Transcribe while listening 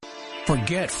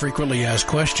Forget frequently asked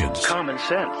questions. Common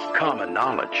sense, common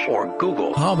knowledge, or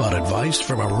Google. How about advice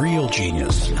from a real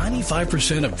genius?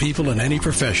 95% of people in any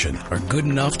profession are good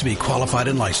enough to be qualified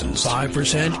and licensed.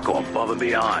 5% go above and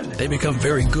beyond. They become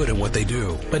very good at what they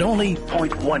do, but only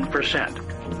 0.1%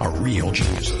 are real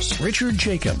geniuses. Richard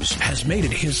Jacobs has made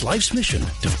it his life's mission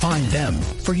to find them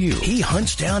for you. He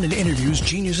hunts down and interviews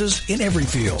geniuses in every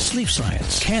field: sleep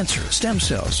science, cancer, stem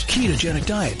cells, ketogenic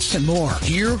diets, and more.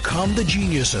 Here come the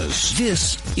geniuses.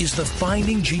 This is the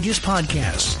Finding Genius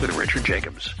Podcast with Richard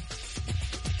Jacobs.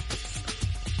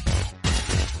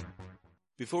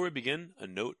 Before we begin, a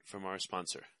note from our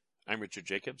sponsor. I'm Richard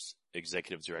Jacobs,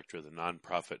 Executive Director of the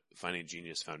nonprofit Finding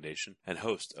Genius Foundation and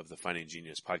host of the Finding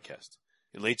Genius Podcast.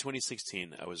 In late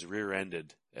 2016, I was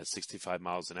rear-ended at 65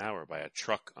 miles an hour by a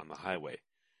truck on the highway,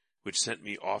 which sent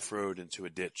me off-road into a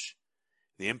ditch.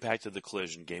 The impact of the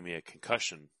collision gave me a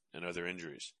concussion and other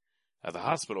injuries. At the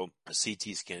hospital, a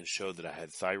CT scan showed that I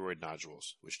had thyroid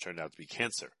nodules, which turned out to be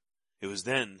cancer. It was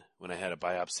then, when I had a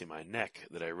biopsy of my neck,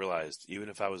 that I realized even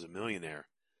if I was a millionaire,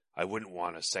 I wouldn't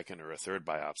want a second or a third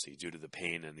biopsy due to the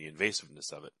pain and the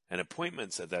invasiveness of it. And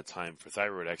appointments at that time for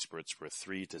thyroid experts were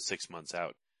 3 to 6 months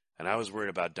out. And I was worried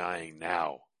about dying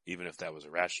now, even if that was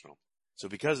irrational. So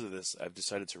because of this, I've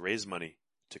decided to raise money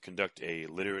to conduct a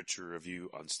literature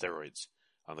review on steroids,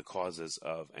 on the causes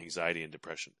of anxiety and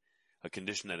depression, a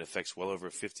condition that affects well over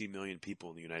 50 million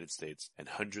people in the United States and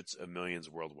hundreds of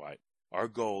millions worldwide. Our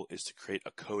goal is to create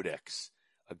a codex,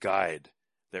 a guide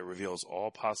that reveals all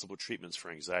possible treatments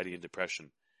for anxiety and depression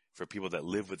for people that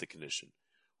live with the condition,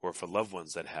 or for loved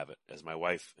ones that have it, as my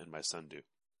wife and my son do.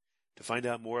 To find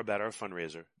out more about our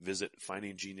fundraiser, visit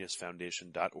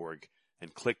findinggeniusfoundation.org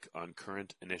and click on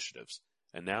current initiatives.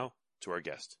 And now to our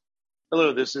guest.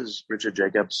 Hello, this is Richard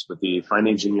Jacobs with the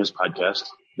Finding Genius Podcast,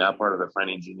 now part of the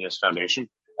Finding Genius Foundation.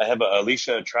 I have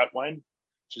Alicia Trautwein.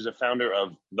 She's a founder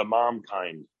of The Mom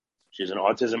Kind. She's an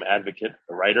autism advocate,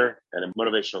 a writer, and a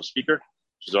motivational speaker.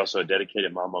 She's also a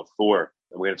dedicated mom of 4.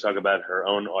 And we're going to talk about her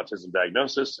own autism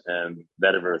diagnosis and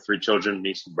that of her 3 children,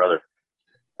 niece and brother,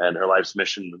 and her life's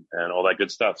mission and all that good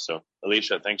stuff. So,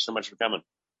 Alicia, thanks so much for coming.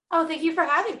 Oh, thank you for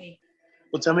having me.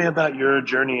 Well, tell me about your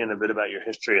journey and a bit about your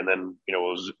history, and then,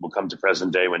 we'll come to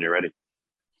present day when you're ready.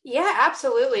 Yeah,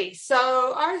 absolutely.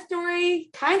 So our story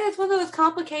kind of is one of those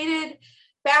complicated,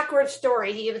 backwards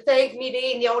stories. You would think me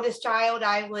being the oldest child,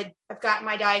 I would have gotten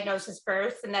my diagnosis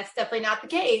first, and that's definitely not the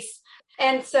case.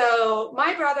 And so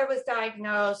my brother was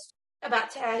diagnosed he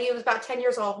was about 10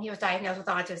 years old when he was diagnosed with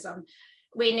autism.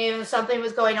 We knew something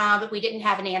was going on, but we didn't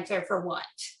have an answer for what.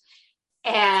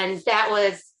 And that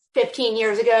was 15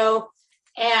 years ago.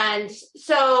 And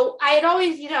so I had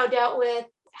always, dealt with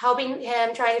helping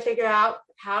him, trying to figure out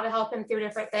how to help him through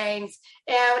different things.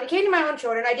 And when it came to my own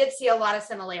children, I did see a lot of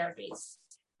similarities.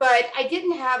 But I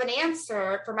didn't have an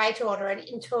answer for my children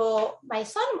until my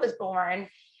son was born.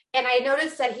 And I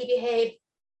noticed that he behaved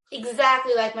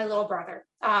exactly like my little brother,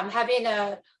 having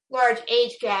a large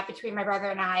age gap between my brother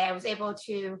and I was able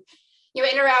to,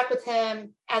 interact with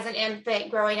him as an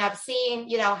infant growing up, seeing,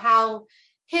 how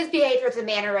his behaviors and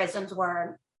mannerisms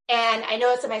were. And I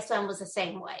noticed that my son was the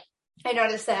same way. I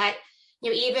noticed that,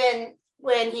 even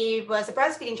when he was a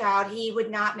breastfeeding child, he would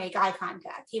not make eye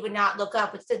contact. He would not look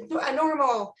up, which is a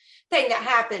normal thing that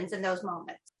happens in those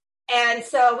moments. And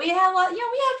so we had we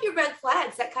had a few red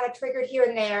flags that kind of triggered here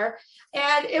and there.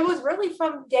 And it was really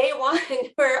from day one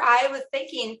where I was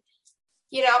thinking,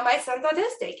 my son's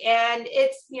autistic. And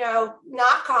it's,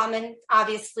 not common,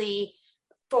 obviously,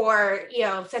 for,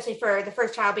 especially for the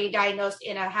first child being diagnosed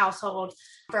in a household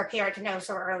for a parent to know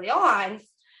so early on.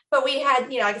 But we had,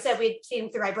 like I said, we'd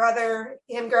seen through my brother,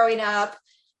 him growing up.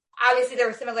 Obviously, there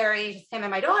were similarities with him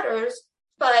and my daughters.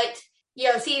 But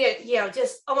seeing it,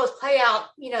 just almost play out,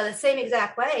 the same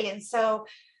exact way. And so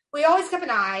we always kept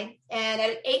an eye. And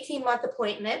at an 18-month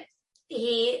appointment,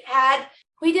 we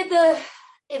did the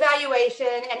evaluation,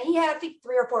 and he had, I think,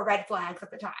 3 or 4 red flags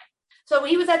at the time. So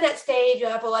he was at that stage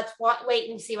of, well, let's wait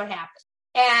and see what happens.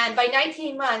 And by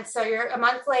 19 months, so a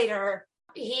month later,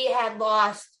 he had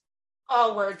lost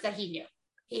all words that he knew.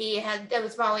 There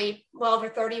was probably well over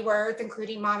 30 words,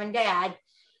 including mom and dad,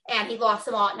 and he lost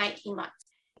them all at 19 months.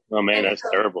 Oh, man, that's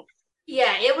terrible.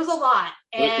 Yeah, it was a lot.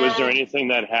 And was there anything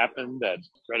that happened that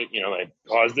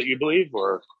caused it, you believe,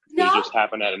 or did it just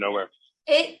happen out of nowhere?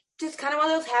 It just kind of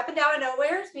one of those happened out of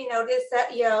nowhere. We noticed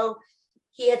that,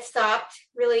 he had stopped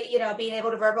really, being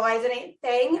able to verbalize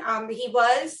anything.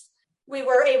 We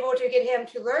were able to get him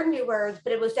to learn new words,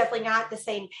 but it was definitely not the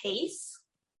same pace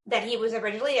that he was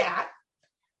originally at.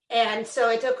 And so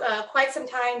it took quite some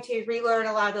time to relearn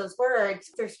a lot of those words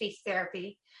through speech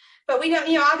therapy. But we know,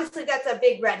 obviously that's a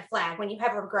big red flag when you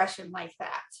have a regression like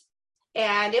that.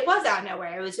 And it was out of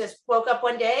nowhere. It was just woke up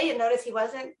one day and noticed he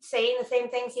wasn't saying the same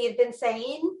things he had been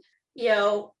saying. He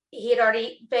had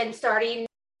already been starting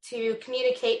to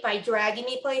communicate by dragging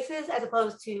me places as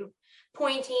opposed to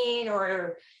pointing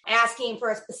or asking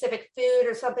for a specific food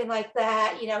or something like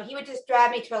that. He would just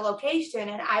drag me to a location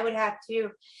and I would have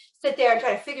to sit there and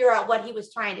try to figure out what he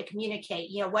was trying to communicate.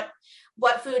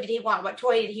 What food did he want? What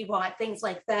toy did he want? Things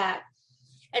like that.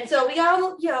 And so we got,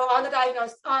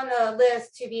 on the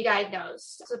list to be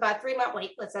diagnosed. So about 3-month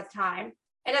wait list at the time.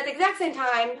 And at the exact same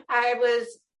time, I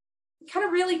was kind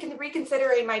of really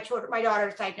reconsidering my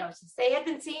daughter's diagnosis. They had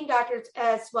been seeing doctors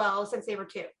as well since they were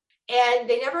 2. And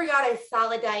they never got a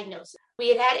solid diagnosis.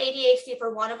 We had ADHD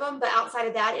for one of them, but outside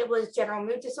of that, it was general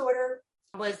mood disorder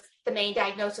was the main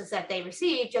diagnosis that they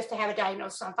received, just to have a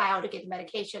diagnosis on file to get the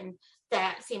medication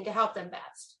that seemed to help them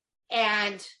best.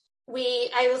 And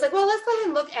I was like, well, let's go ahead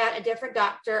and look at a different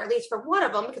doctor, at least for one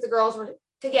of them, because the girls were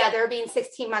together, being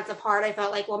 16 months apart. I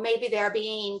felt like, well, maybe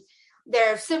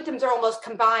their symptoms are almost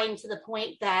combined to the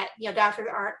point that, doctors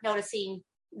aren't noticing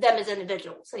them as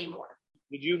individuals anymore.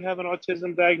 Did you have an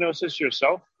autism diagnosis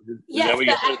yourself? Yes, that what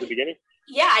you said at the beginning?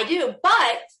 Yeah, I do, but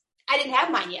I didn't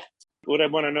have mine yet. What I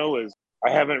want to know is, I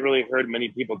haven't really heard many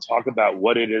people talk about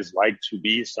what it is like to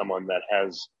be someone that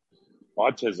has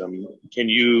autism. Can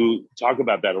you talk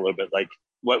about that a little bit? Like,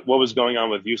 what was going on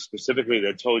with you specifically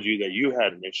that told you that you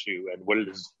had an issue, and what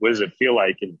does it feel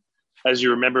like? And as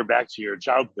you remember back to your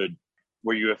childhood,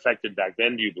 were you affected back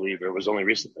then, do you believe, or it was only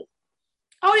recently?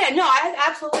 Oh, yeah, no, I was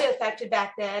absolutely affected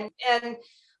back then. And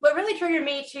what really triggered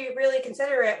me to really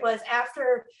consider it was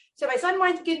so my son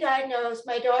wanted to get diagnosed.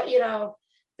 My daughter,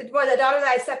 the daughter that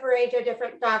I separated to a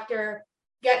different doctor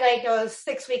got diagnosed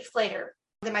 6 weeks later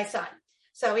than my son.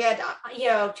 So we had, 2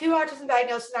 autism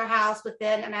diagnoses in our house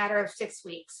within a matter of 6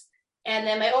 weeks. And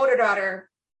then my older daughter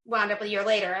wound up a year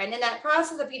later. And in that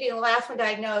process of getting the last one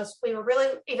diagnosed, we were really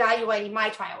evaluating my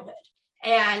childhood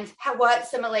and what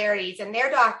similarities. And their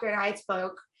doctor and I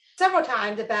spoke several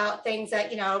times about things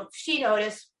that, she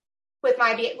noticed with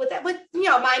my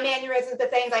mannerisms,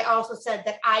 but things I also said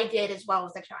that I did as well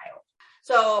as a child.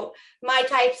 So my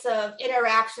types of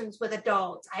interactions with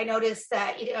adults, I noticed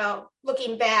that,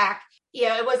 looking back,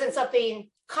 it wasn't something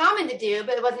common to do,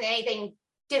 but it wasn't anything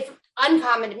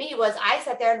uncommon to me. Was I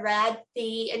sat there and read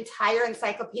the entire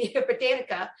Encyclopedia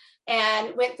Britannica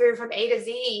and went through from A to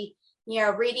Z,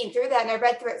 reading through that. And I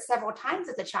read through it several times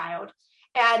as a child.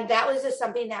 And that was just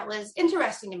something that was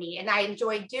interesting to me and I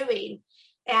enjoyed doing.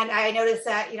 And I noticed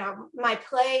that, my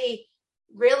play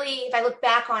really, if I look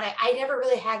back on it, I never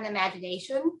really had an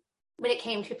imagination when it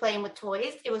came to playing with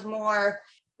toys. It was more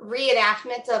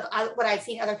reenactment of what I've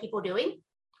seen other people doing,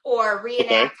 or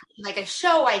reenact like a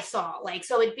show I saw. Like,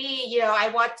 so it'd be, I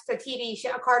watched a TV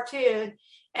show, a cartoon,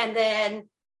 and then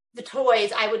the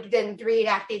toys, I would then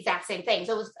reenact the exact same thing.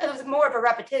 So it was more of a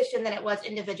repetition than it was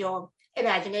individual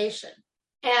imagination.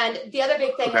 And the other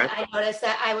big thing that I noticed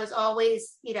that I was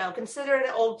always, considered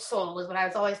an old soul is what I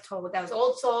was always told. That was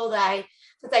old soul that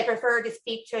since I preferred to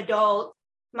speak to adults,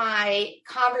 my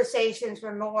conversations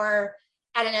were more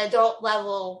at an adult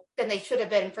level than they should have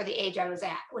been for the age I was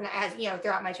at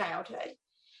throughout my childhood.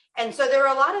 And so there were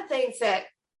a lot of things that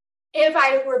if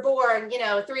I were born,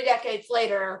 3 decades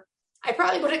later, I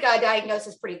probably would have got a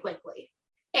diagnosis pretty quickly.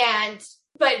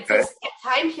 But this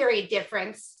time period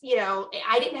difference,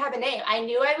 I didn't have a name. I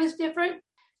knew I was different.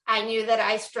 I knew that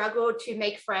I struggled to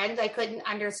make friends. I couldn't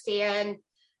understand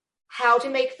how to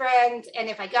make friends. And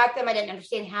if I got them, I didn't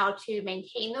understand how to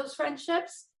maintain those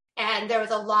friendships. And there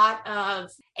was a lot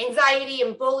of anxiety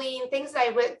and bullying, things that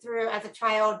I went through as a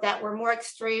child that were more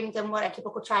extreme than what a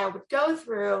typical child would go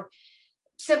through,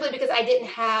 simply because I didn't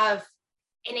have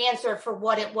an answer for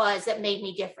what it was that made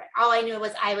me different. All I knew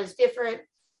was I was different.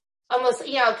 Almost,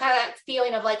 kind of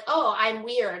feeling of like, oh, I'm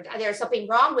weird. There's something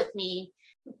wrong with me,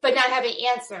 but not having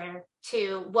an answer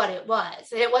to what it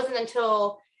was. And it wasn't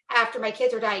until after my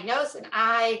kids were diagnosed and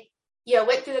I,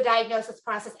 went through the diagnosis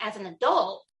process as an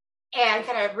adult and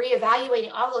kind of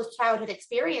reevaluating all those childhood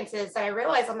experiences that I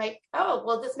realized I'm like, oh,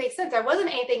 well, this makes sense. There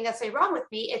wasn't anything necessarily wrong with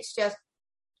me. It's just,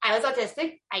 I was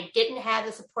autistic. I didn't have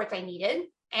the support I needed.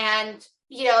 And,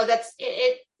 that's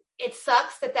it. It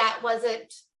sucks that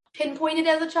wasn't pinpointed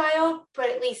as a child, but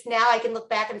at least now I can look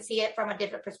back and see it from a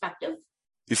different perspective.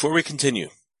 Before we continue,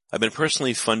 I've been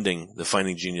personally funding the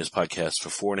Finding Genius podcast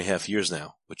for 4.5 years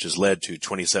now, which has led to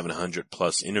 2,700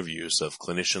 plus interviews of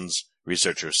clinicians,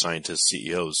 researchers, scientists,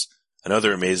 CEOs, and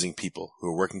other amazing people who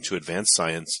are working to advance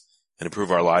science and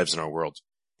improve our lives and our world.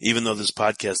 Even though this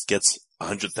podcast gets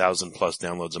 100,000 plus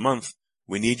downloads a month,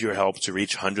 We need your help to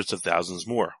reach hundreds of thousands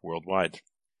more worldwide.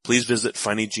 Please visit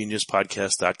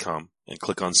findinggeniuspodcast.com and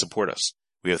click on Support Us.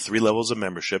 We have 3 levels of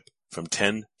membership from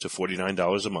 $10 to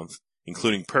 $49 a month,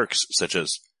 including perks such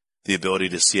as the ability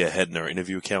to see ahead in our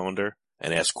interview calendar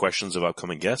and ask questions of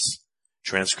upcoming guests,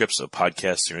 transcripts of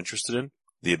podcasts you're interested in,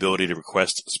 the ability to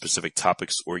request specific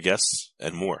topics or guests,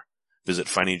 and more. Visit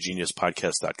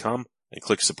findinggeniuspodcast.com and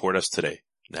click Support Us today.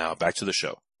 Now back to the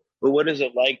show. But what is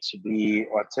it like to be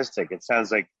autistic? It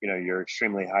sounds like, you're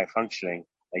extremely high functioning.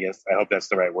 I guess, I hope that's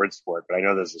the right words for it, but I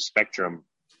know there's a spectrum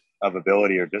of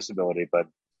ability or disability, but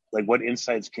like what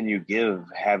insights can you give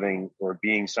having or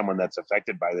being someone that's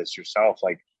affected by this yourself?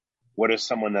 Like what does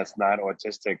someone that's not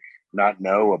autistic not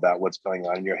know about what's going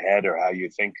on in your head or how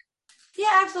you think?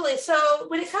 Yeah, absolutely. So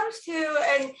when it comes to,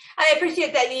 and I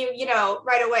appreciate that you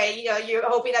right away, you're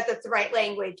hoping that that's the right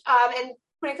language. And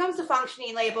when it comes to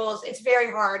functioning labels, it's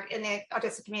very hard in the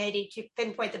autistic community to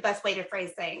pinpoint the best way to phrase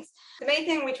things. The main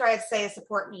thing we try to say is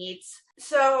support needs.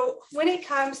 So when it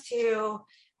comes to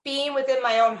being within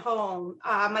my own home,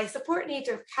 my support needs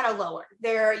are kind of lower.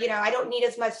 I don't need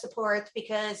as much support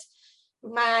because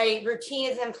my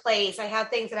routine is in place. I have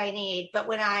things that I need. But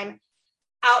when I'm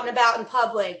out and about in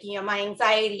public, my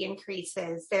anxiety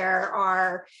increases. There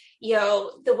are,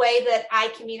 the way that I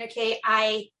communicate,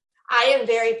 I am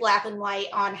very black and white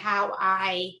on how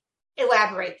I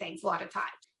elaborate things a lot of times.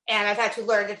 And I've had to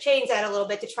learn to change that a little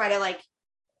bit to try to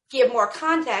give more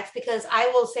context, because I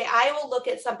will look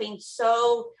at something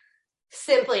so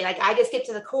simply, I just get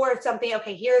to the core of something.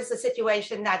 Okay, here's the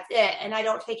situation. That's it. And I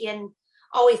don't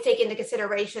always take into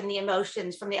consideration the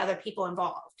emotions from the other people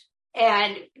involved.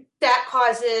 And that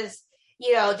causes,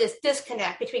 this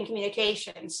disconnect between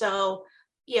communication. So,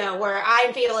 where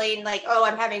I'm feeling like, oh,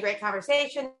 I'm having a great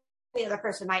conversation, the other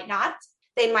person might not.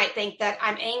 They might think that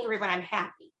I'm angry when I'm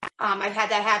happy. I've had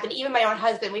that happen. Even my own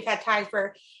husband, we've had times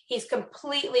where he's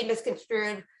completely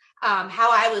misconstrued how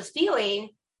I was feeling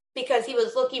because he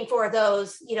was looking for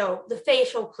those, the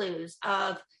facial clues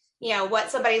of,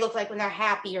 what somebody looks like when they're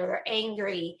happy or they're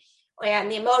angry,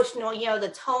 and the emotional, the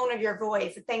tone of your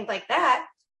voice and things like that.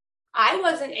 I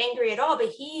wasn't angry at all, but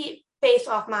he, based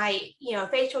off my,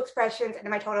 facial expressions and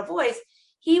my tone of voice,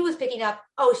 he was picking up,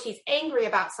 oh, she's angry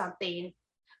about something.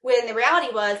 When the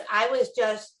reality was, I was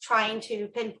just trying to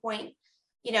pinpoint,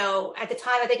 at the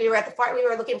time, I think we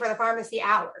were looking for the pharmacy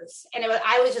hours. And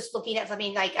I was just looking at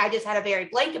something I just had a very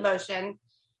blank emotion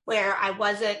where I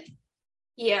wasn't,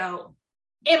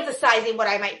 emphasizing what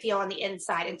I might feel on the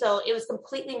inside. And so it was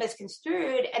completely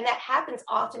misconstrued. And that happens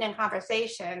often in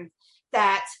conversation,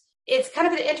 that it's kind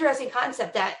of an interesting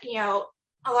concept that,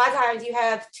 a lot of times you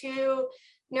have 2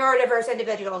 neurodiverse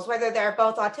individuals, whether they're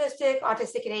both autistic and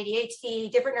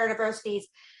ADHD, different neurodiversities.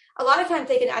 A lot of times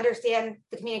they can understand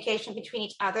the communication between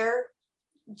each other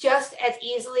just as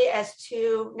easily as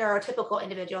 2 neurotypical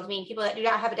individuals, meaning people that do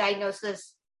not have a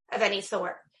diagnosis of any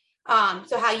sort.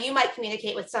 So how you might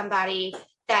communicate with somebody,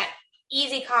 that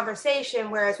easy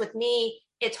conversation, whereas with me,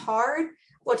 it's hard.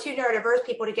 Well, 2 neurodiverse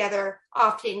people together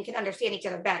often can understand each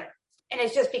other better. And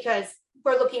it's just because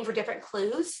we're looking for different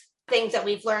clues, things that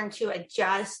we've learned to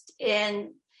adjust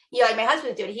in, like my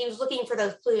husband did. He was looking for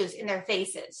those clues in their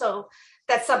faces. So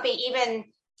that's something even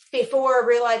before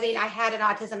realizing I had an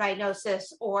autism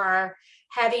diagnosis or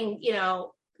having,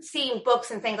 seeing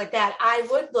books and things like that, I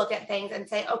would look at things and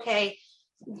say, okay,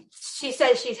 she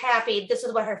says she's happy. This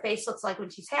is what her face looks like when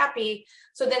she's happy.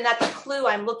 So then that's a clue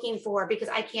I'm looking for, because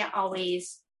I can't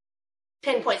always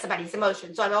pinpoint somebody's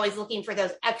emotion. So I'm always looking for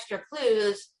those extra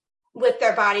clues with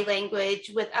their body language,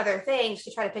 with other things,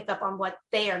 to try to pick up on what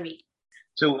they are meaning.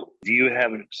 So you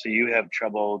have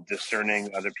trouble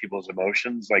discerning other people's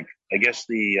emotions? Like, I guess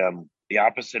the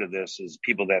opposite of this is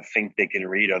people that think they can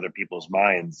read other people's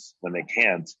minds when they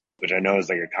can't, which I know is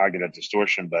like a cognitive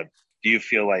distortion. But do you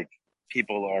feel like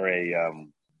people are a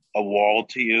wall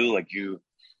to you? Like you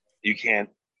can't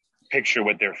picture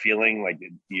what they're feeling? Like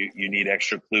you need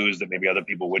extra clues that maybe other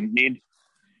people wouldn't need?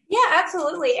 Yeah,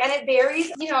 absolutely. And it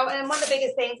varies, and one of the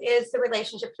biggest things is the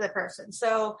relationship to the person.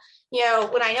 So,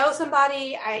 when I know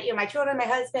somebody, my children, my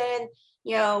husband,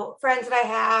 friends that I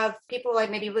have, people like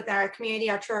maybe within our community,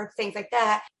 our church, things like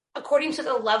that, according to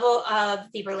the level of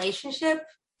the relationship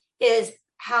is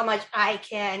how much I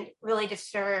can really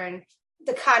discern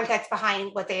the context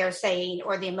behind what they are saying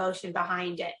or the emotion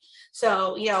behind it.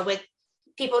 So, with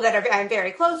people that I'm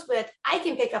very close with, I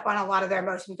can pick up on a lot of their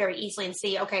emotions very easily and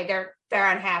see, okay, they're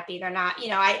unhappy. They're not,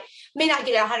 I may not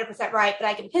get it 100% right, but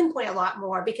I can pinpoint a lot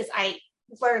more because I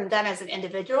learned them as an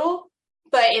individual.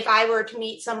 But if I were to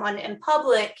meet someone in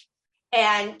public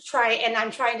and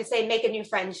I'm trying to say, make a new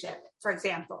friendship, for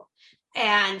example,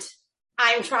 and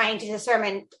I'm trying to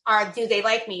determine, do they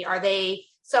like me? Are they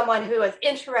someone who is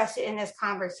interested in this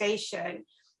conversation?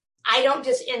 I don't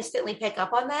just instantly pick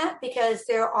up on that, because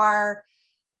there are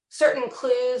certain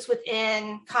clues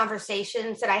within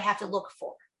conversations that I have to look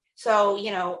for. So,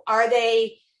 are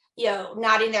they,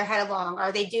 nodding their head along?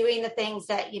 Are they doing the things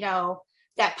that,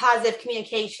 that positive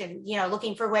communication,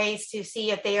 looking for ways to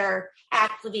see if they are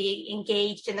actively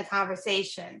engaged in the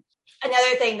conversation?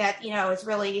 Another thing that, is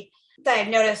really, that I've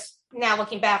noticed now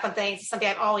looking back on things, is something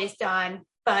I've always done,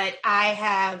 but I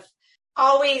have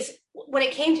always, when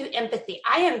it came to empathy,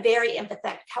 I am very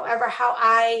empathetic. However, how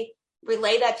I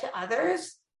relay that to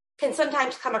others can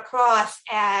sometimes come across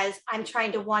as I'm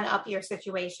trying to one up your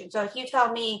situation. So if you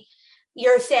tell me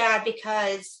you're sad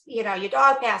because, your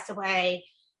dog passed away,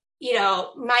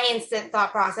 my instant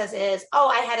thought process is, oh,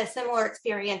 I had a similar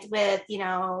experience with,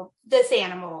 this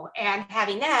animal and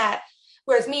having that.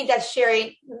 Whereas me, that's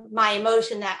sharing my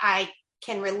emotion that I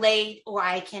can relate or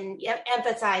I can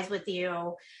empathize with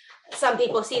you. Some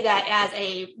people see that as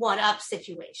a one-up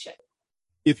situation.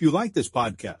 If you like this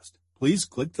podcast, please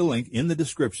click the link in the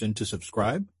description to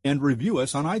subscribe and review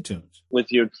us on iTunes.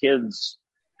 With your kids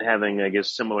having, I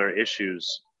guess, similar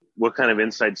issues, what kind of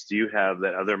insights do you have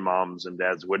that other moms and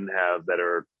dads wouldn't have that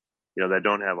are, that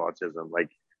don't have autism? Like,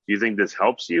 do you think this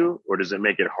helps you, or does it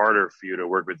make it harder for you to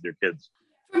work with your kids?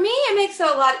 For me, it makes it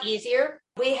a lot easier.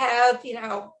 We have,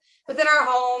 within our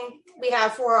home, we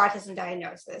have 4 autism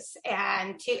diagnoses,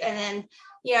 and then,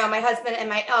 my husband and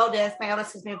my eldest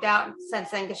has moved out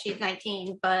since then because she's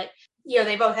 19, but,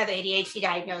 they both have ADHD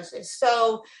diagnosis.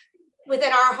 So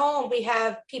within our home, we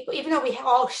have people, even though we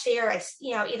all share,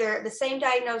 either the same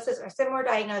diagnosis or similar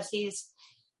diagnoses,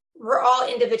 we're all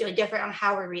individually different on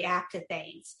how we react to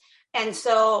things. And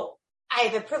so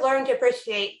I've learned to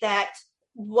appreciate that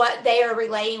what they are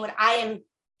relaying, what I am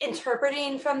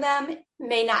interpreting from them,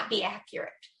 may not be accurate.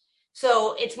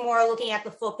 So it's more looking at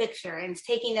the full picture and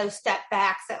taking those step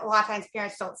backs that a lot of times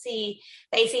parents don't see.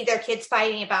 They see their kids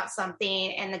fighting about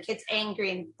something and the kid's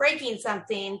angry and breaking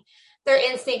something.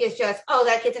 Their instinct is just, oh,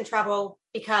 that kid's in trouble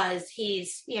because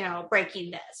he's,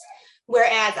 breaking this.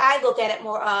 Whereas I look at it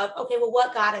more of, okay, well,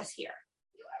 what got us here?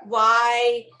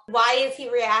 Why is he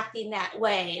reacting that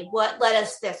way? What led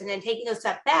us to this? And then taking those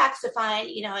step backs to find,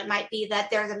 it might be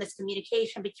that there's a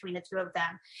miscommunication between the two of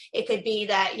them. It could be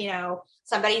that,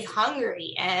 somebody's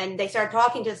hungry and they start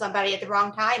talking to somebody at the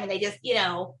wrong time and they just,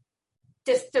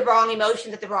 just the wrong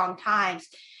emotions at the wrong times.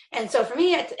 And so for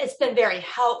me, it's been very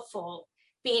helpful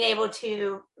being able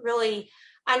to really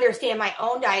understand my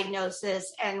own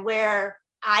diagnosis and where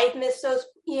I've missed those,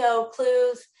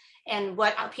 clues and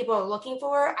what people are looking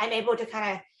for. I'm able to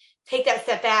kind of take that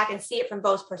step back and see it from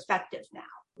both perspectives now.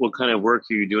 What kind of work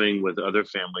are you doing with other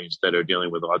families that are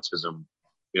dealing with autism?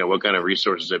 What kind of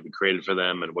resources have you created for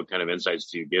them, and what kind of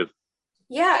insights do you give?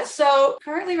 Yeah, so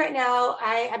currently right now,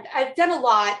 I've done a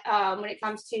lot when it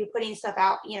comes to putting stuff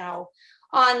out,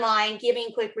 online, giving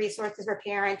quick resources for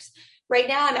parents. Right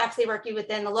now, I'm actually working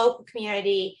within the local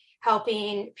community,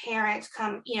 helping parents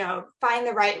find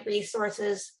the right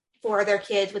resources for their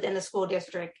kids within the school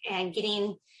district and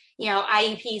getting,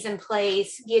 IEPs in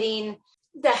place, getting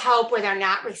the help where they're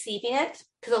not receiving it.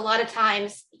 Because a lot of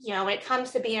times, when it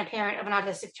comes to being a parent of an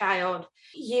autistic child,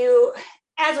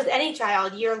 as with any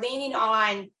child, you're leaning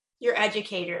on your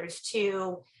educators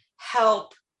to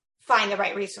help find the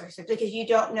right resources because you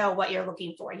don't know what you're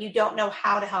looking for. You don't know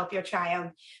how to help your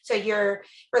child. So you're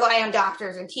relying on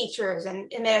doctors and teachers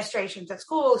and administrations at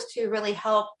schools to really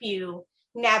help you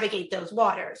navigate those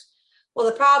waters. Well,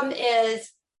 the problem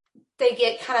is they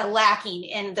get kind of lacking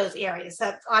in those areas. So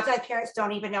a lot of times parents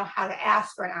don't even know how to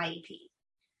ask for an IEP,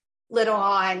 let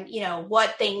alone,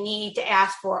 what they need to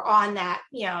ask for on that,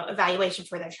 evaluation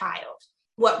for their child,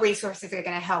 what resources are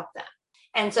going to help them.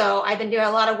 And so I've been doing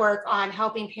a lot of work on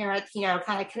helping parents,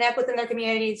 kind of connect within their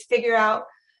communities, figure out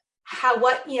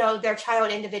what their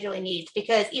child individually needs,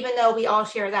 because even though we all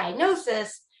share a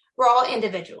diagnosis, we're all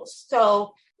individuals.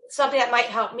 So something that might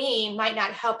help me might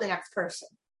not help the next person.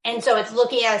 And so it's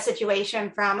looking at a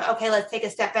situation from, okay, let's take a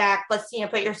step back. Let's,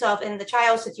 put yourself in the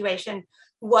child's situation.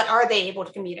 What are they able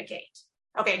to communicate?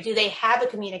 Okay. Do they have a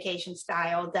communication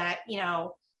style that,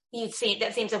 you see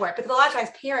that seems to work? Because a lot of times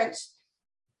parents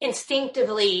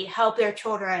instinctively help their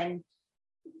children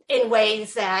in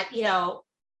ways that,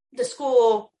 the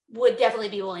school would definitely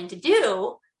be willing to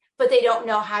do, but they don't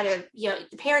know how to,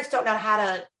 the parents don't know how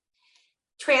to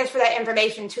transfer that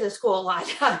information to the school a lot of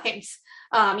times.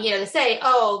 To say,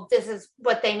 oh, this is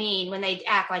what they mean when they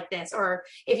act like this. Or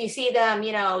if you see them,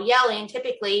 yelling,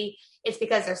 typically it's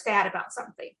because they're sad about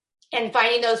something. and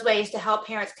finding those ways to help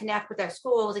parents connect with their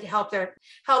schools and help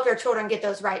their children get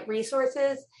those right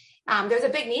resources. There's a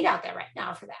big need out there right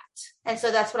now for that. And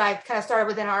so that's what I've kind of started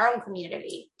within our own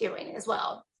community doing as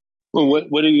well. Well,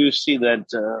 what do you see that,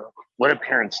 what do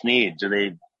parents need?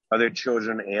 Are their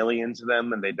children alien to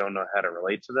them and they don't know how to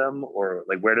relate to them? Or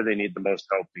like, where do they need the most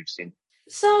help you've seen?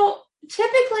 So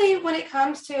typically when it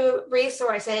comes to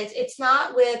resources, it's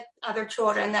not with other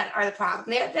children that are the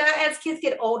problem. As kids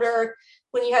get older,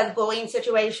 when you have bullying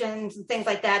situations and things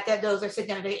like that, those are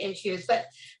significant issues. But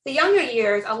the younger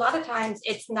years, a lot of times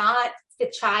it's not what the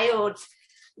child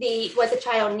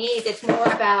needs. It's more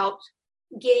about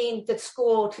getting the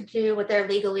school to do what they're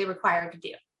legally required to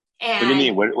do. And what do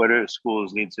you mean? What do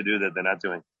schools need to do that they're not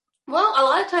doing? Well, a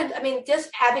lot of times, just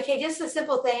advocate just the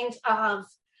simple things of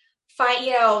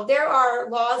there are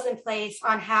laws in place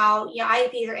on how,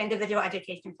 IEPs are individual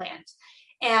education plans.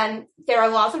 And there are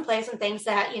laws in place on things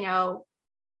that,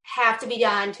 have to be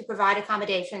done to provide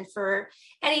accommodations for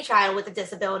any child with a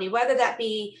disability, whether that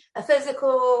be a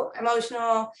physical,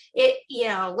 emotional,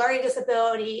 learning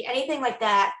disability, anything like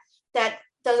that, that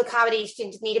those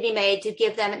accommodations need to be made to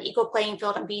give them an equal playing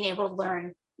field and being able to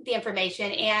learn the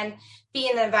information and be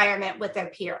in the environment with their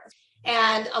peers.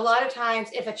 And a lot of times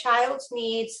if a child's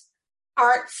needs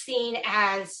aren't seen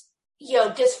as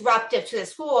disruptive to the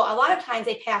school, a lot of times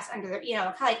they pass under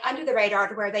under the radar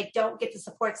to where they don't get the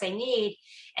supports they need.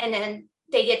 And then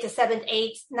they get to 7th,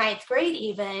 8th, 9th grade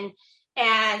even.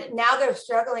 And now they're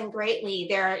struggling greatly.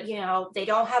 They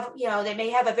don't have, they may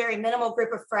have a very minimal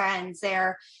group of friends.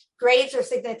 Their grades are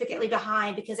significantly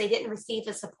behind because they didn't receive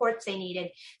the supports they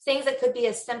needed. Things that could be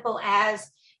as simple as,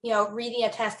 reading a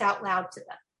test out loud to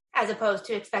them, as opposed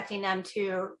to expecting them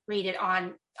to read it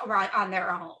on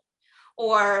their own.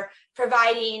 Or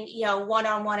providing,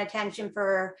 one-on-one attention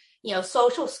for,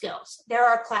 social skills. There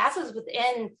are classes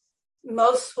within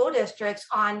most school districts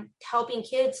on helping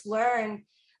kids learn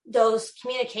those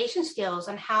communication skills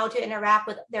and how to interact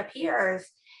with their peers.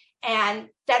 And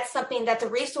that's a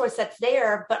resource that's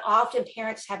there, but often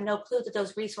parents have no clue that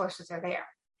those resources are there.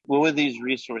 What would these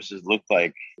resources look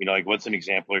like? What's an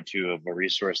example or two of a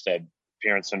resource that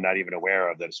parents are not even aware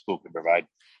of that a school could provide?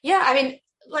 Yeah,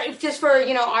 like just for,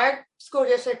 our school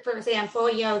district, for example,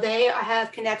 they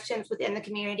have connections within the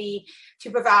community to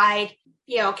provide,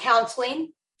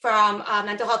 counseling from a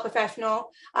mental health professional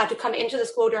to come into the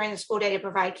school during the school day to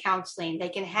provide counseling. They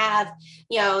can have,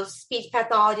 speech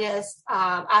pathologists,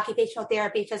 occupational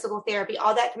therapy, physical therapy,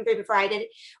 all that can be provided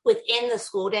within the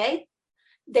school day.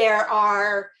 There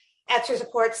are extra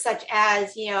supports such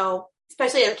as,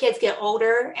 especially as kids get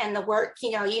older and the work,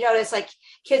 you notice like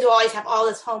kids will always have all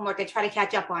this homework they try to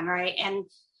catch up on, right? And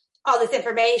all this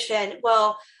information.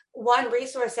 Well, one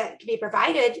resource that can be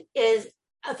provided is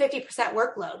a 50%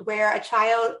 workload where a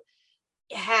child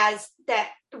that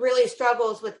really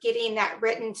struggles with getting that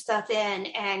written stuff in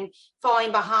and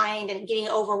falling behind and getting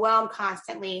overwhelmed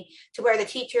constantly, to where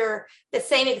the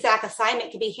same exact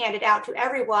assignment can be handed out to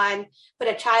everyone, but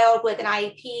a child with an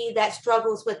IEP that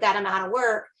struggles with that amount of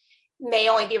work may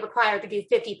only be required to do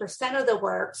 50% of the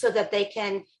work so that they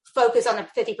can focus on the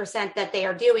 50% that they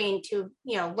are doing to,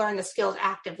 learn the skills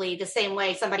actively the same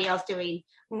way somebody else doing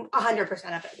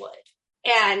 100% of it would.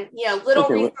 And, little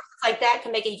resources like that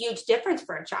can make a huge difference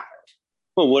for a child.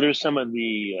 Well, what are some of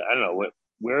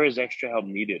where is extra help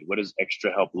needed? What does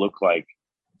extra help look like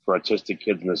for autistic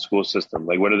kids in the school system?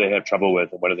 Like, what do they have trouble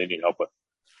with and what do they need help with?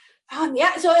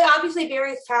 So it obviously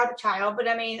varies child to child, but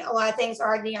a lot of things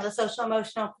are, the social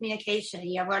emotional communication,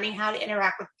 learning how to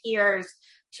interact with peers,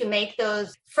 to make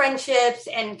those friendships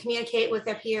and communicate with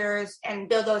their peers and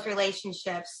build those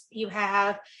relationships. You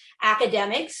have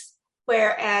academics,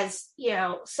 whereas,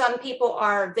 some people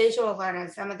are visual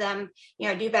learners. Some of them,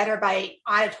 do better by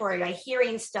auditory, by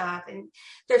hearing stuff. And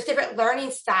there's different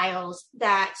learning styles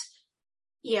that,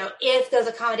 if those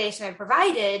accommodations are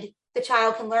provided, the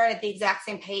child can learn at the exact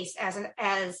same pace as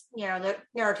the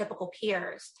neurotypical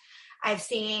peers. I've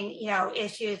seen,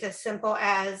 issues as simple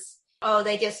as,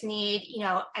 they just need,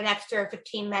 an extra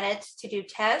 15 minutes to do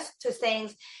tests, to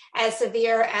things as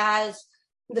severe as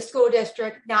the school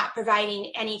district not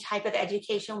providing any type of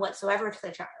education whatsoever to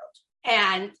the child.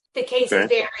 And the cases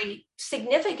vary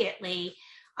significantly,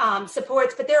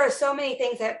 supports, but there are so many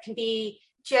things that can be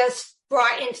just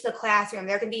brought into the classroom.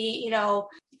 There can be,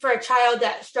 for a child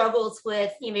that struggles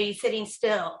with, maybe sitting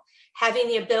still, having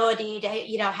the ability to,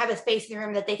 have a space in the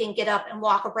room that they can get up and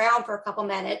walk around for a couple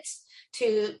minutes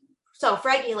to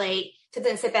self-regulate, to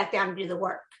then sit back down and do the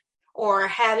work. Or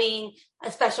having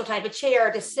a special type of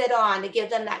chair to sit on to give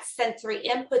them that sensory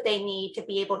input they need to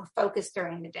be able to focus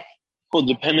during the day. Well,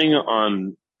 depending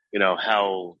on,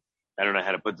 how I don't know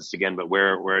how to put this again, but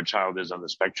where a child is on the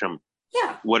spectrum,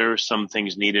 Yeah. what are some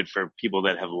things needed for people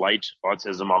that have light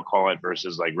autism, I'll call it,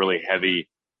 versus like really heavy,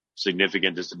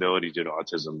 significant disability due to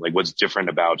autism? Like what's different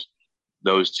about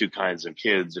those two kinds of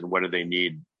kids and what do they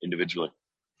need individually?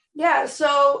 Yeah.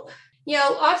 So,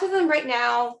 autism right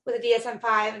now with the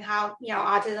DSM-5 and how,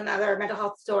 autism and other mental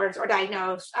health disorders are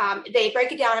diagnosed, they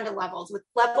break it down into levels, with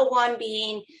level 1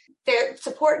 being their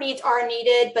support needs are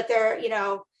needed, but they're,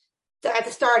 at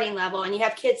the starting level. And you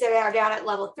have kids that are down at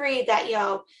level 3 that,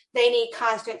 they need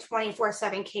constant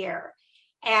 24/7 care.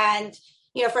 And,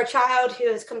 for a child who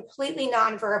is completely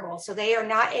nonverbal, so they are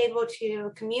not able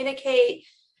to communicate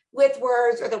with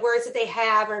words, or the words that they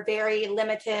have are very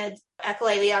limited,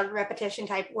 echolalia, repetition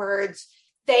type words,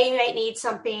 they might need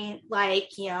something like,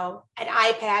 an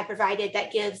iPad provided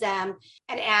that gives them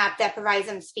an app that provides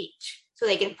them speech. So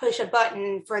they can push a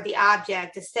button for the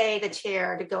object to stay the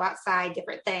chair, to go outside,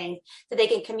 different things, so they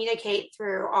can communicate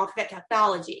through alternate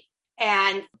technology.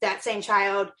 And that same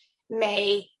child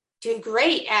may do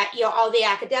great at, all the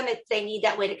academics they need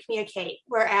that way to communicate.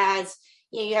 Whereas,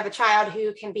 you have a child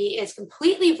who is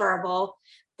completely verbal,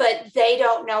 but they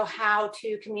don't know how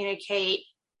to communicate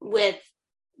with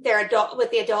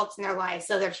the adults in their lives.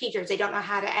 So their teachers, they don't know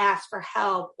how to ask for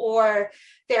help, or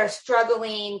they're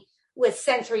struggling with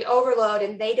sensory overload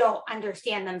and they don't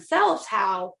understand themselves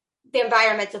how the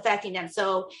environment's affecting them.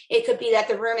 So it could be that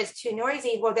the room is too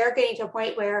noisy. Well, they're getting to a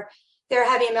point where they're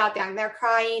having a meltdown, they're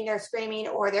crying, they're screaming,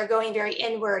 or they're going very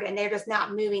inward and they're just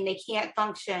not moving. They can't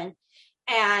function.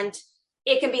 And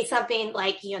it can be something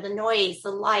like, the noise, the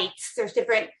lights, there's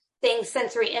different things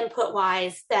sensory input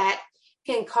wise that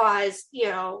can cause,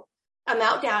 a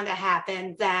meltdown to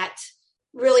happen that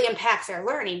really impacts their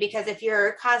learning. Because if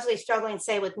you're constantly struggling,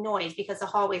 say, with noise because the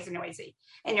hallways are noisy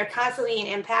and you're constantly being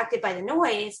impacted by the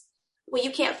noise, well, you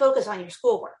can't focus on your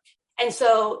schoolwork. And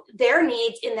so their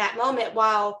needs in that moment,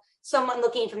 while someone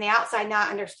looking from the outside not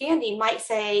understanding might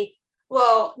say,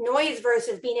 well, noise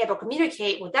versus being able to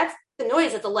communicate, well, that's the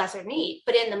noise is the lesser need.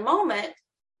 But in the moment,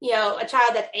 a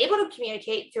child that's able to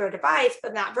communicate through a device,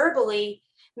 but not verbally,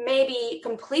 may be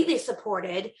completely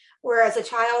supported. Whereas a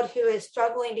child who is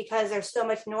struggling because there's so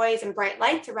much noise and bright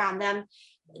lights around them,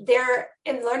 their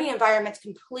learning environment's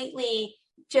completely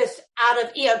just out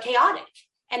of, chaotic,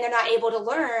 and they're not able to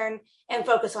learn and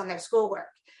focus on their schoolwork.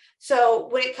 So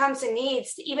when it comes to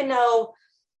needs, even though,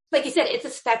 like you said, it's a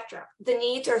spectrum, the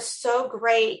needs are so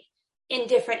great in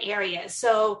different areas.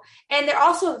 So, and they're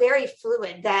also very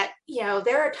fluid that,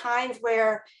 there are times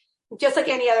where, just like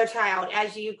any other child,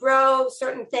 as you grow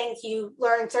certain things, you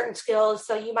learn certain skills.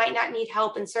 So you might not need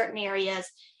help in certain areas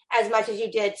as much as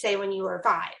you did, say, when you were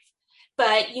 5.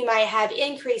 But you might have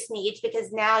increased needs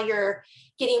because now you're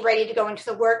getting ready to go into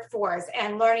the workforce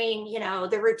and learning,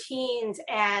 the routines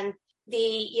and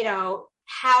the,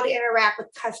 how to interact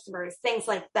with customers, things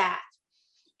like that.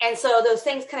 And so those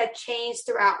things kind of change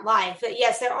throughout life. But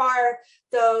yes, there are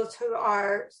those who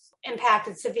are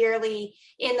impacted severely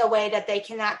in the way that they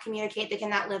cannot communicate, they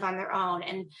cannot live on their own.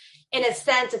 And in a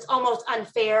sense, it's almost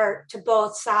unfair to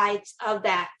both sides of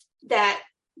that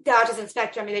the autism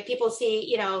spectrum. I mean, people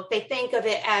see, they think of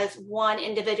it as one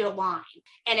individual line,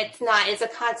 and it's not. It's a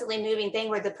constantly moving thing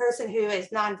where the person who is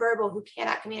nonverbal, who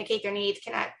cannot communicate their needs,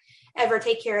 cannot ever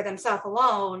take care of themselves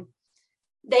alone,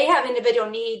 they have individual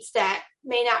needs that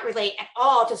may not relate at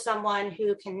all to someone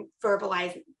who can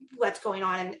verbalize what's going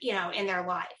on in their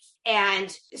life.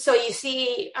 And so you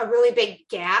see a really big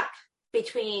gap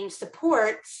between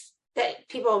supports that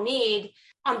people need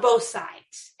on both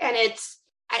sides. And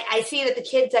I see that the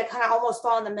kids that kind of almost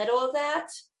fall in the middle of that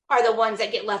are the ones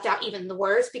that get left out even the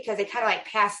worst, because they kind of like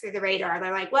pass through the radar.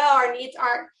 They're like, well, our needs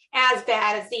aren't as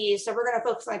bad as these, so we're going to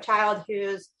focus on a child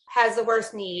who has the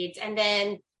worst needs. And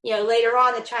then, later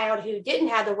on, the child who didn't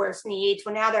have the worst needs,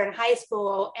 well, now they're in high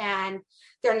school and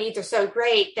their needs are so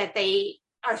great that they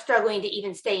are struggling to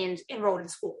even stay enrolled in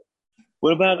school.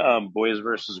 What about boys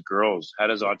versus girls? How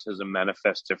does autism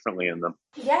manifest differently in them?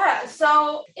 Yeah,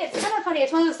 so it's kind of funny.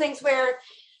 It's one of those things where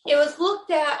it was looked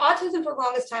at, autism for the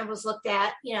longest time was looked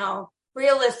at,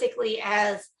 realistically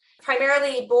as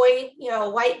primarily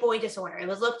white boy disorder. It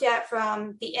was looked at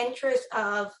from the interest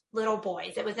of little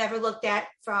boys. It was never looked at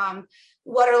from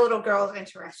what are little girls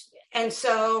interested in. And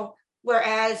so,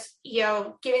 whereas,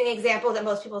 giving the example that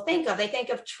most people think of, they think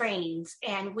of trains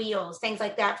and wheels, things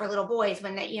like that for little boys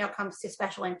when it, comes to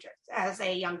special interest as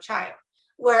a young child.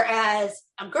 Whereas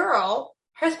a girl,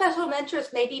 her special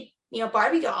interest may be,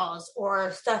 Barbie dolls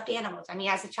or stuffed animals. I mean,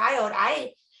 as a child,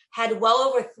 I had well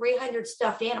over 300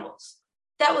 stuffed animals.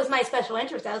 That was my special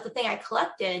interest. That was the thing I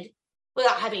collected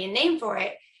without having a name for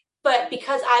it. But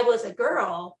because I was a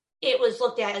girl, it was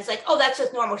looked at as like, oh, that's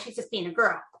just normal. She's just being a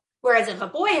girl. Whereas if a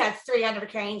boy has 300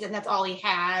 cranes and that's all he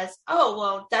has, oh,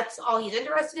 well, that's all he's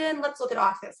interested in. Let's look at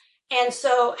autism. And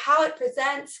so how it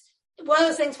presents, one of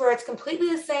those things where it's completely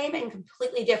the same and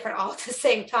completely different all at the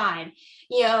same time.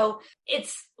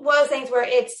 It's one of those things where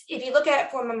it's, if you look at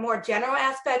it from a more general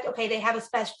aspect, okay, they have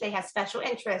special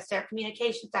interests, their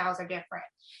communication styles are different.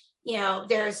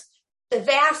 There's the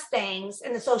vast things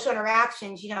and the social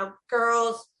interactions.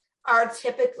 Girls are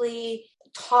typically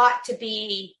taught to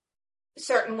be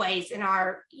certain ways in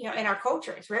our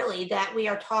cultures, really, that we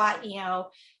are taught,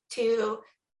 to,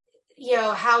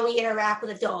 how we interact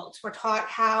with adults. We're taught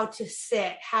how to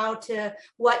sit,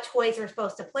 what toys we're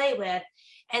supposed to play with.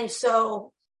 And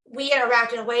so we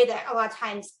interact in a way that a lot of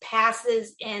times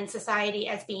passes in society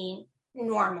as being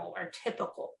normal or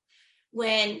typical.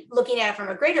 When looking at it from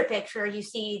a greater picture, you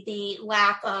see the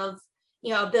lack of,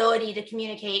 ability to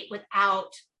communicate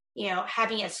without,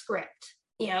 having a script.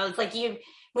 It's like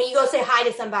when you go say hi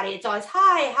to somebody, it's always,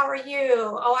 hi, how are you?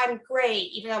 Oh, I'm great.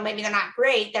 Even though maybe they're not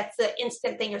great, that's the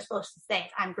instant thing you're supposed to say,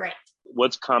 I'm great.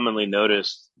 What's commonly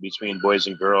noticed between boys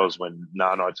and girls when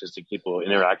non-autistic people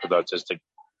interact with autistic,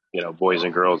 boys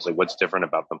and girls? Like, what's different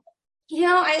about them?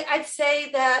 I'd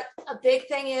say that a big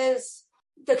thing is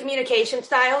the communication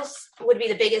styles would be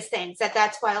the biggest things.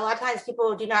 That's why a lot of times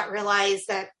people do not realize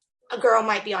that a girl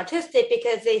might be autistic,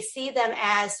 because they see them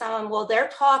as someone, well, they're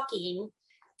talking,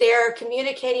 they're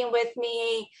communicating with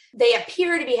me, they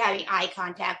appear to be having eye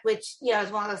contact, which,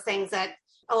 is one of those things that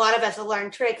a lot of us will learn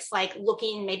tricks, like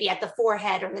looking maybe at the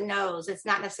forehead or the nose. It's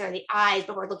not necessarily the eyes,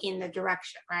 but we're looking in the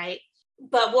direction, right?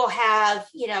 But we'll have,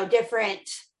 different,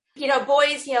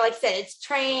 boys, like I said, it's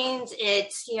trains,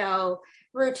 it's,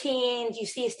 routines, you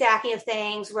see stacking of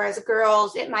things, whereas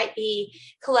girls, it might be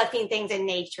collecting things in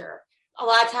nature. A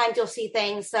lot of times you'll see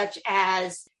things such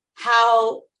as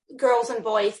how girls and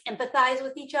boys empathize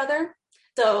with each other.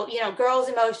 So, girls'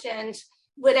 emotions,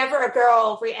 whenever a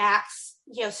girl reacts,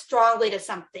 strongly to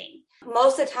something,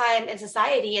 most of the time in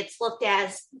society, it's looked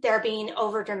as they're being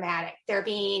over dramatic. They're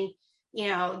being,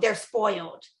 they're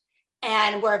spoiled.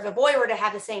 And where if a boy were to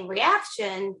have the same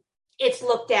reaction, it's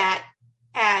looked at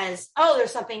as, oh,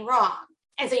 there's something wrong.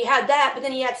 And so you have that, but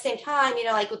then you at the same time,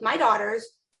 like with my daughters,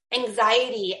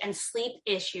 anxiety and sleep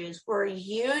issues were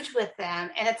huge with them.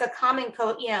 And it's a common,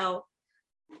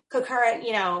 concurrent,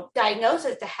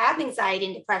 diagnosis to have anxiety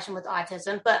and depression with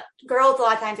autism. But girls, a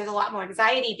lot of times there's a lot more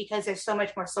anxiety because there's so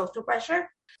much more social pressure.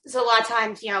 So a lot of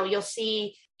times, you'll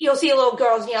see little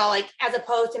girls, like as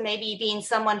opposed to maybe being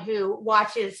someone who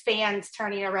watches fans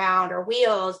turning around or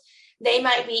wheels, they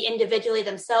might be individually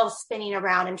themselves spinning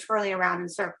around and twirling around in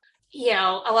circles.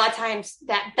 A lot of times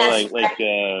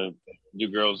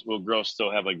will girls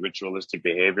still have like ritualistic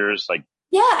behaviors? Like,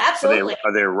 yeah, absolutely.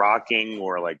 Are they rocking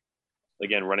or like,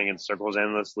 again, running in circles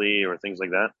endlessly or things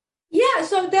like that? Yeah,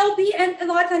 so they'll be, and a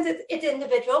lot of times it's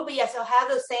individual, but yes, they'll have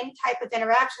those same type of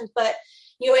interactions, but,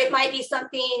 it might be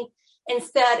something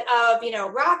instead of,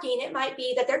 rocking, it might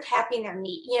be that they're tapping their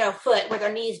knee, foot with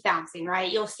their knees bouncing,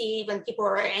 right? You'll see when people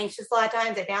are anxious a lot of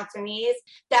times, they bounce their knees.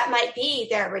 That might be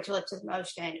their ritualistic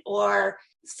motion, or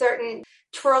certain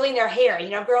twirling their hair.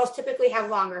 Girls typically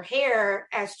have longer hair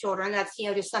as children. That's,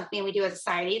 just something we do as a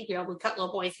society. We cut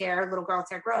little boys' hair, little girls'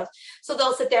 hair grows. So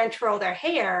they'll sit there and twirl their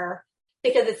hair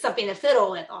because it's something to fiddle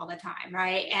with all the time,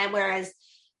 right? And whereas,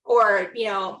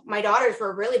 my daughters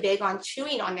were really big on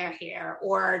chewing on their hair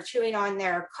or chewing on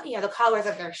their, the collars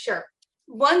of their shirt.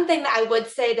 One thing that I would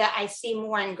say that I see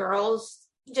more in girls,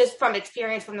 just from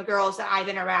experience from the girls that I've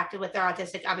interacted with that are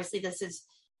autistic, obviously this is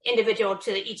individual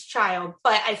to each child,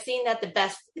 but I've seen that kind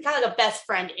of like a best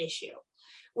friend issue,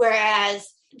 whereas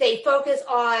they focus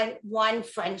on one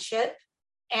friendship.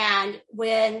 And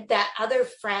when that other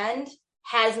friend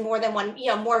has more than one,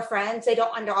 more friends, they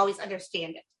don't always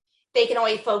understand it. They can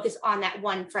only focus on that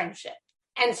one friendship.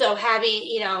 And so having,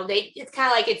 it's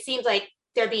kind of like, it seems like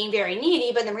they're being very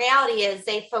needy, but the reality is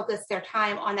they focus their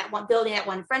time on that one, building that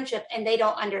one friendship, and they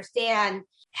don't understand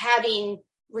having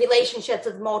relationships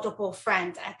with multiple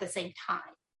friends at the same time.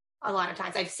 A lot of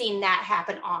times I've seen that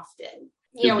happen often.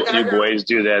 Do boys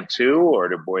do that too, or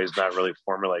do boys not really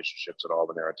form relationships at all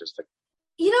when they're autistic?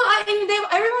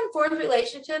 Everyone forms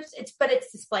relationships, but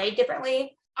it's displayed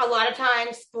differently. A lot of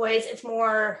times boys, it's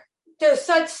more, there's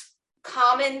such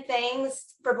common things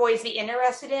for boys to be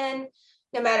interested in,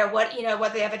 no matter what,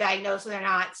 whether they have a diagnosis or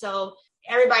not. So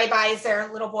everybody buys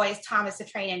their little boys Thomas the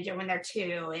Train Engine when they're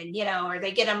 2, and, or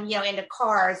they get them, into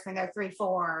cars when they're 3,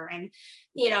 4, and,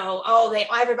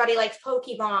 everybody likes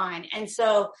Pokemon. And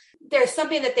so there's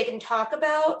something that they can talk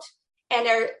about. And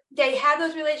they have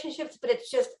those relationships, but it's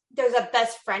just, there's a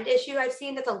best friend issue I've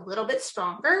seen that's a little bit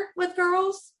stronger with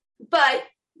girls. But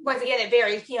once again, it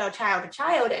varies, child to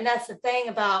child. And that's the thing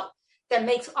that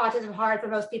makes autism hard for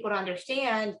most people to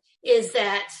understand, is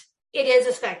that it is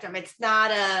a spectrum. It's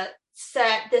not a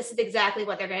set, this is exactly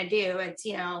what they're going to do. It's,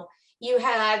 you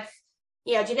have,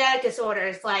 genetic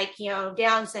disorders like,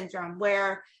 Down syndrome,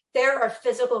 where there are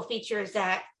physical features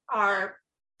that are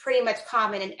pretty much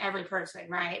common in every person,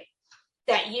 right?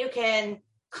 That you can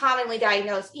commonly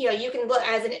diagnose. You can look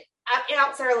as an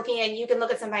outsider looking in, you can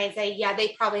look at somebody and say, yeah, they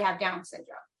probably have Down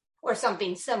syndrome or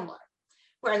something similar.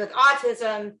 Whereas with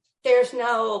autism, there's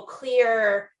no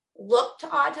clear look to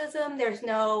autism. There's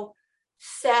no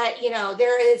set,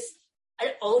 there is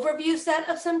an overview set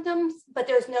of symptoms, but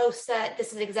there's no set,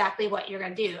 this is exactly what you're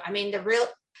going to do. I mean, the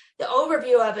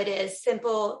overview of it is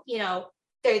simple,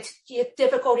 there's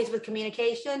difficulties with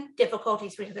communication,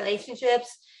 difficulties with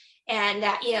relationships, and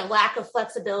that, lack of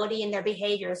flexibility in their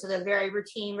behavior. So they're very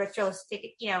routine,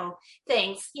 ritualistic,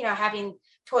 things, having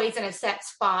toys in a set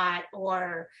spot,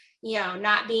 or,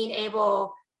 not being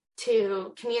able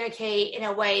to communicate in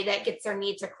a way that gets their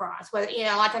needs across. Whether,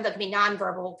 a lot of times that can be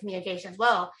nonverbal communication as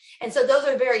well. And so those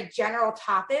are very general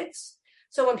topics.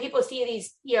 So when people see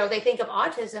these, they think of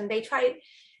autism,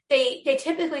 they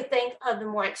typically think of the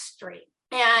more extreme.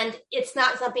 And it's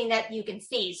not something that you can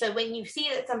see. So when you see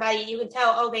that somebody, you can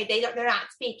tell, okay, they're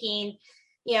not speaking,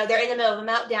 they're in the middle of a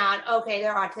meltdown. Okay,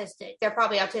 they're autistic. They're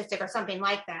probably autistic or something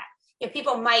like that.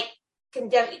 People might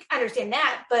understand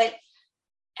that, but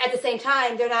at the same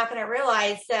time, they're not going to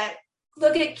realize that.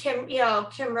 Look at Kim,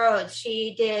 Kim Rhodes.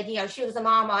 She did, she was the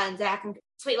mom on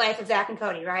Sweet Life of Zach and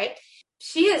Cody, right?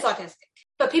 She is autistic,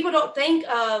 but people don't think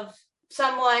of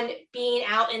someone being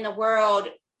out in the world,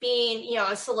 being,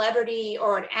 a celebrity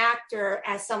or an actor,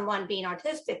 as someone being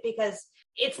autistic, because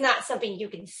it's not something you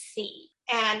can see.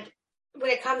 And when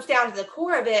it comes down to the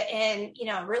core of it, and,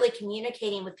 really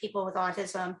communicating with people with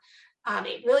autism,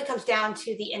 it really comes down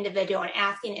to the individual and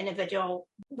asking the individual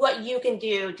what you can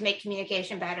do to make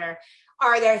communication better.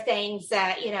 Are there things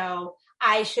that,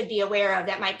 I should be aware of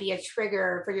that might be a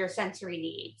trigger for your sensory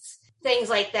needs? Things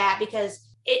like that, because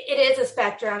it is a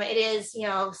spectrum. It is,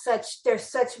 there's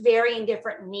such varying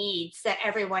different needs that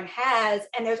everyone has.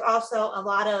 And there's also a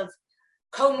lot of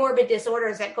comorbid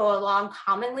disorders that go along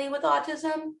commonly with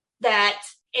autism, that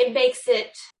it makes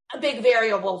it a big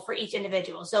variable for each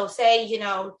individual. So say,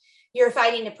 you're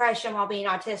fighting depression while being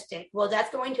autistic. Well,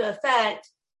 that's going to affect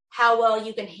how well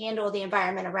you can handle the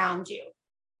environment around you.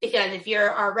 Because if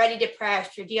you're already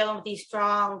depressed, you're dealing with these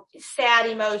strong, sad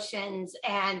emotions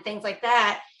and things like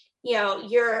that,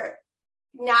 you're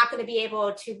not going to be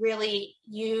able to really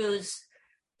use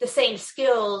the same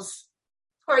skills,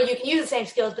 or you can use the same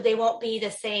skills, but they won't be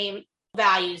the same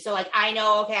value. So like, I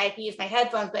know, okay, I can use my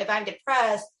headphones, but if I'm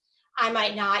depressed, I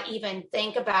might not even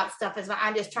think about stuff as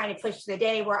I'm just trying to push through the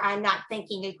day, where I'm not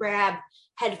thinking to grab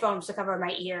headphones to cover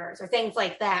my ears or things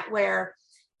like that, where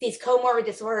these comorbid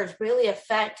disorders really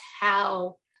affect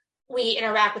how we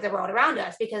interact with the world around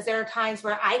us. Because there are times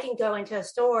where I can go into a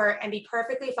store and be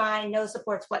perfectly fine, no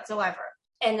supports whatsoever.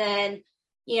 And then,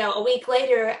 a week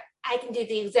later, I can do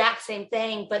the exact same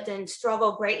thing, but then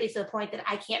struggle greatly to the point that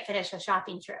I can't finish a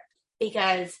shopping trip,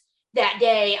 because that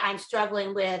day I'm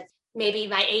struggling with, maybe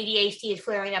my ADHD is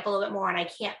flaring up a little bit more and I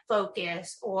can't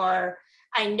focus, or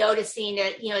I'm noticing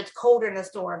that, it's colder in the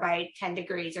store by 10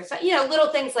 degrees or so, little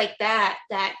things like that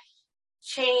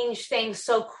change things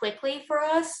so quickly for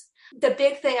us. The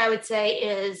big thing I would say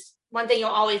is, one thing you'll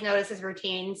always notice is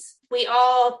routines. We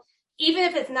all, even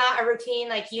if it's not a routine,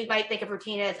 like you might think of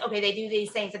routine as, okay, they do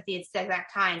these things at these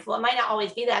exact times. Well, it might not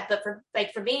always be that, but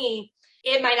for me,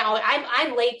 it might not always,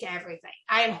 I'm late to everything.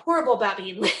 I am horrible about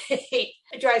being late.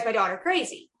 It drives my daughter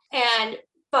crazy.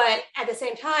 But at the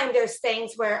same time, there's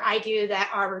things where I do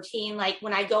that are routine. Like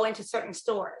when I go into certain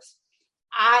stores,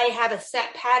 I have a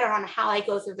set pattern on how I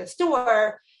go through the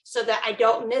store so that I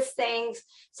don't miss things.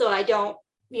 So I don't,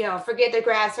 forget to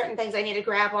grab certain things I need to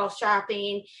grab while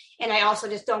shopping. And I also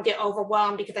just don't get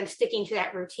overwhelmed because I'm sticking to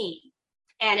that routine.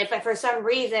 And if for some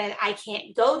reason I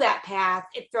can't go that path,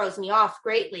 it throws me off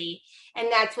greatly. And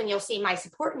that's when you'll see my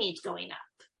support needs going up.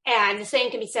 And the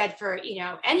same can be said for,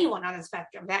 anyone on the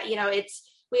spectrum, that,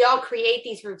 we all create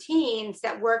these routines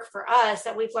that work for us,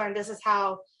 that we've learned this is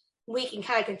how we can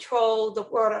kind of control the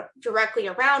world directly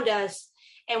around us.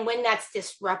 And when that's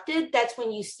disrupted, that's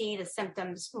when you see the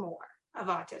symptoms more of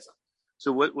autism.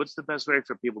 So what's the best way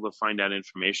for people to find out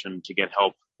information to get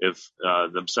help if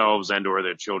themselves and or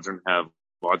their children have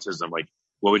autism? Like,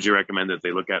 what would you recommend that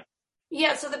they look at?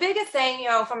 Yeah, so the biggest thing,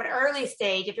 from an early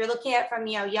stage, if you're looking at from,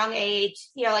 young age,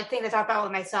 like things I talked about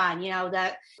with my son,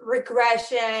 that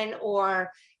regression or,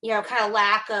 kind of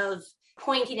lack of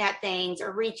pointing at things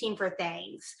or reaching for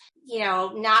things,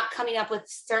 not coming up with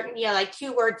certain, like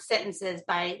 2-word sentences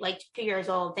by like 2 years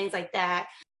old, things like that.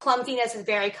 Clumsiness is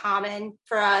very common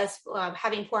for us,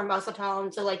 having poor muscle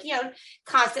tone. So like,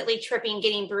 constantly tripping,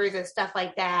 getting bruises, stuff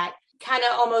like that, kind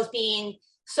of almost being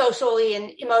socially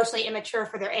and emotionally immature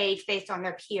for their age based on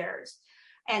their peers.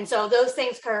 And so those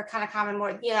things are kind of common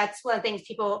more. That's one of the things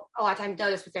people a lot of times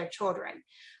notice with their children.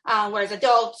 Whereas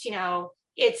adults,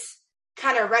 it's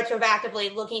kind of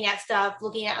retroactively looking at stuff,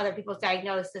 looking at other people's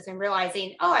diagnosis and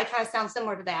realizing, oh, I kind of sound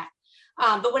similar to that.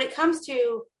 But when it comes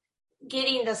to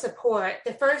getting the support,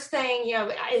 the first thing,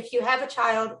 if you have a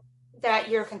child that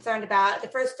you're concerned about, the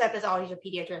first step is always your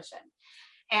pediatrician.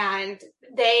 And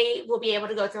they will be able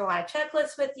to go through a lot of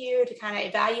checklists with you to kind of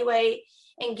evaluate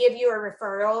and give you a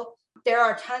referral. There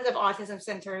are tons of autism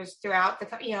centers throughout the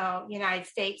United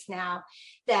States now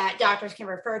that doctors can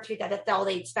refer to that's all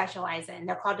they specialize in.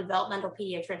 They're called developmental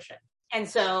pediatricians. And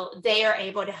so they are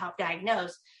able to help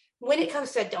diagnose. When it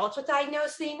comes to adults with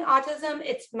diagnosing autism,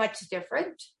 it's much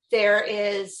different. There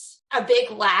is a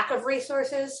big lack of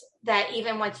resources that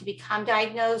even once you become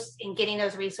diagnosed in getting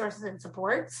those resources and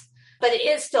supports. But it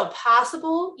is still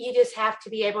possible. You just have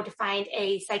to be able to find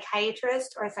a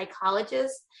psychiatrist or a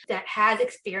psychologist that has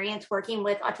experience working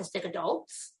with autistic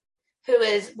adults who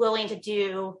is willing to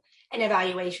do an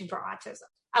evaluation for autism.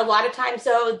 A lot of times,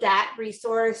 though, that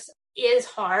resource is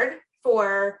hard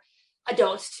for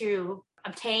adults to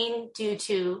obtain due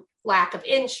to lack of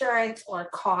insurance or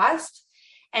cost.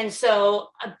 And so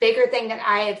a bigger thing that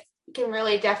I can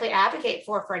really definitely advocate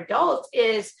for adults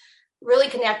is really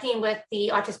connecting with the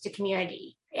autistic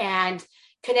community and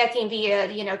connecting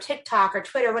via, TikTok or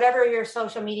Twitter, whatever your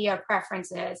social media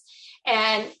preference is,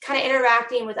 and kind of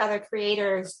interacting with other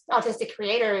creators, autistic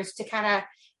creators, to kind of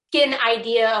get an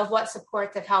idea of what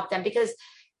supports have helped them. Because,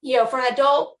 for an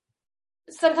adult,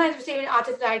 sometimes receiving an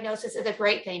autism diagnosis is a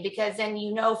great thing because then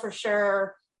for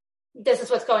sure this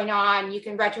is what's going on. You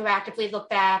can retroactively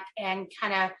look back and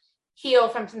kind of heal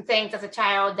from some things as a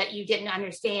child that you didn't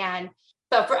understand.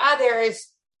 But for others,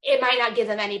 it might not give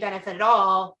them any benefit at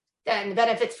all. And the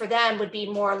benefits for them would be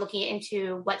more looking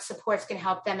into what supports can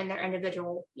help them in their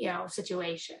individual,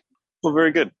 situation. Well,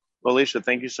 very good. Well, Alicia,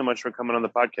 thank you so much for coming on the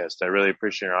podcast. I really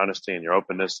appreciate your honesty and your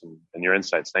openness and your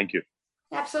insights. Thank you.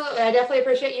 Absolutely. I definitely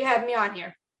appreciate you having me on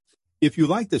here. If you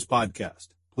like this podcast,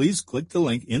 please click the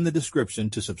link in the description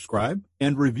to subscribe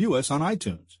and review us on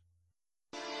iTunes.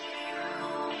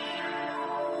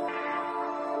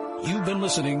 You've been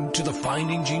listening to the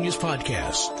Finding Genius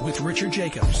podcast with Richard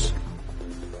Jacobs.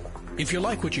 If you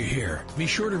like what you hear, be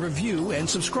sure to review and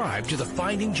subscribe to the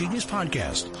Finding Genius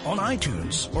podcast on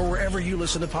iTunes or wherever you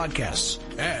listen to podcasts.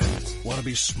 And want to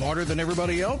be smarter than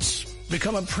everybody else?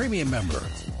 Become a premium member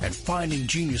at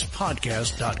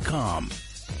findinggeniuspodcast.com.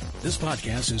 This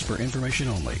podcast is for information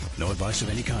only. No advice of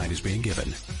any kind is being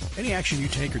given. Any action you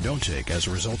take or don't take as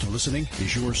a result of listening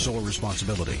is your sole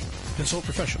responsibility. Consult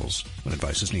professionals when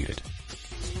advice is needed.